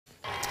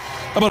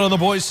How about on the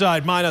boys'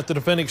 side? Minot, the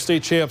defending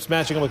state champs,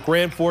 matching up with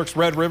Grand Forks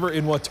Red River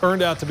in what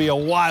turned out to be a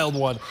wild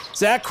one.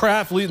 Zach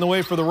Kraft leading the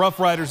way for the Rough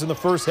Riders in the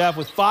first half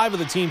with 5 of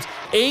the team's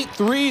 8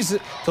 threes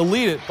to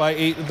lead it by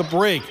 8 at the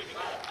break.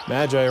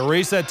 Magi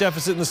erased that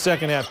deficit in the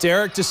second half.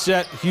 Derek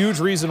Dissett,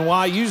 huge reason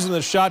why, using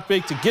the shot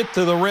fake to get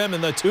to the rim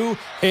and the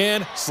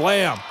two-hand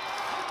slam.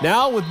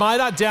 Now with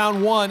Minot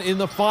down 1 in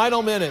the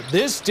final minute,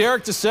 this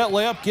Derek Dissett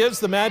layup gives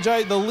the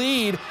Magi the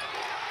lead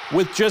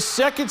with just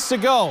seconds to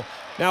go.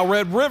 Now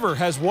Red River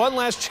has one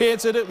last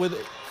chance at it with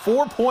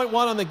 4.1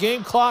 on the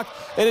game clock,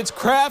 and it's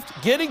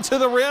Kraft getting to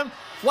the rim,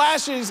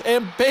 flashes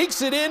and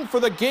bakes it in for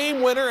the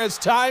game winner as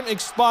time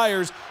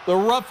expires. The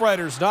Rough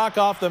Riders knock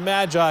off the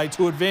Magi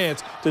to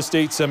advance to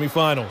state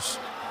semifinals.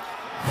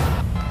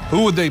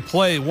 Who would they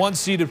play?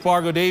 1-seeded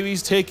Fargo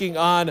Davies taking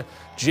on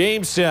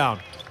Jamestown.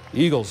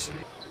 Eagles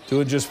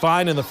doing just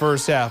fine in the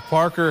first half.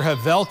 Parker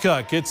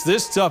Havelka gets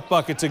this tough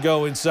bucket to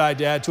go inside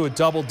to add to a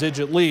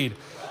double-digit lead.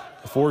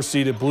 The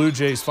 4-seeded Blue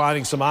Jays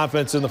finding some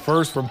offense in the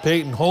first from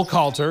Peyton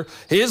Holkalter.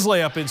 His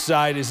layup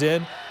inside is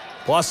in,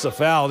 plus a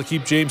foul to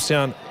keep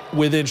Jamestown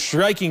within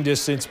striking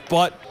distance,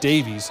 but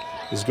Davies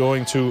is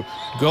going to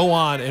go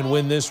on and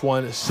win this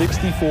one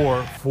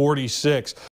 64-46.